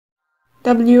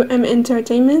WM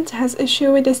Entertainment has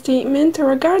issued a statement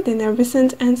regarding a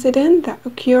recent incident that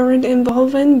occurred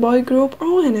involving boy group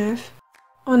ONF.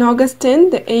 On August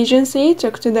 10, the agency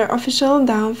took to their official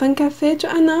Down Fan Cafe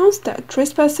to announce that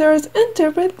trespassers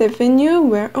entered the venue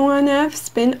where ONF's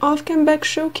spin-off comeback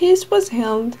showcase was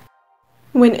held.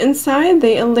 When inside,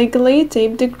 they illegally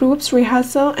taped the group's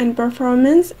rehearsal and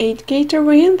performance at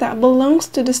catering that belongs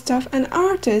to the staff and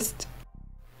artists,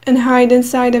 and hide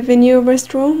inside a venue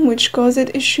restroom, which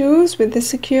caused issues with the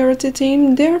security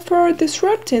team, therefore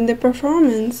disrupting the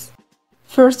performance.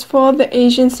 First of all, the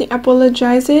agency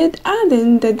apologized,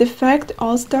 adding that the fact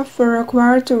all staff were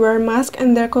required to wear masks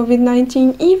and their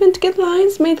COVID-19 event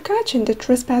guidelines made catching the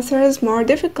trespassers more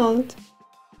difficult.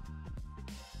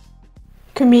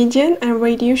 Comedian and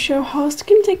radio show host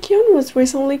Tae Gyun was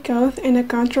recently caught in a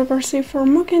controversy for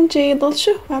mocking I-DLE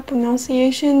Shuhua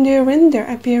pronunciation during their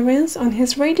appearance on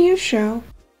his radio show.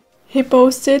 He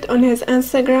posted on his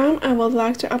Instagram, "I would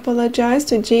like to apologize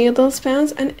to I-DLE's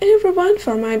fans and everyone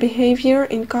for my behavior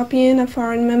in copying a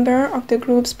foreign member of the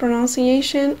group's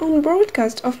pronunciation on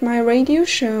broadcast of my radio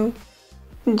show."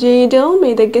 I-DLE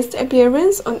made a guest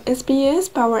appearance on SBS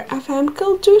Power FM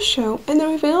Culture Show and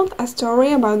revealed a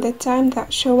story about the time that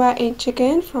Shuhua ate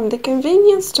chicken from the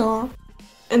convenience store.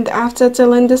 And after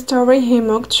telling the story, he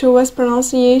mocked Shuhua's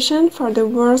pronunciation for the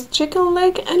words chicken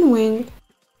leg and wing.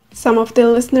 Some of the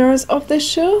listeners of the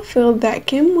show felt that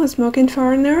Kim was mocking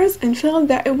foreigners and felt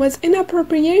that it was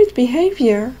inappropriate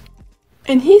behavior.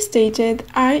 And he stated,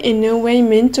 "I in no way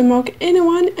meant to mock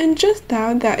anyone and just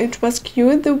thought that it was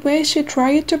cute the way she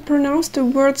tried to pronounce the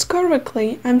words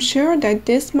correctly. I'm sure that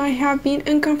this might have been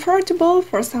uncomfortable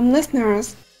for some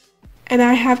listeners. And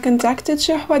I have contacted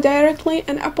Shuhua directly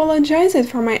and apologized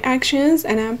for my actions,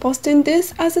 and I'm posting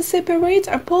this as a separate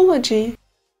apology."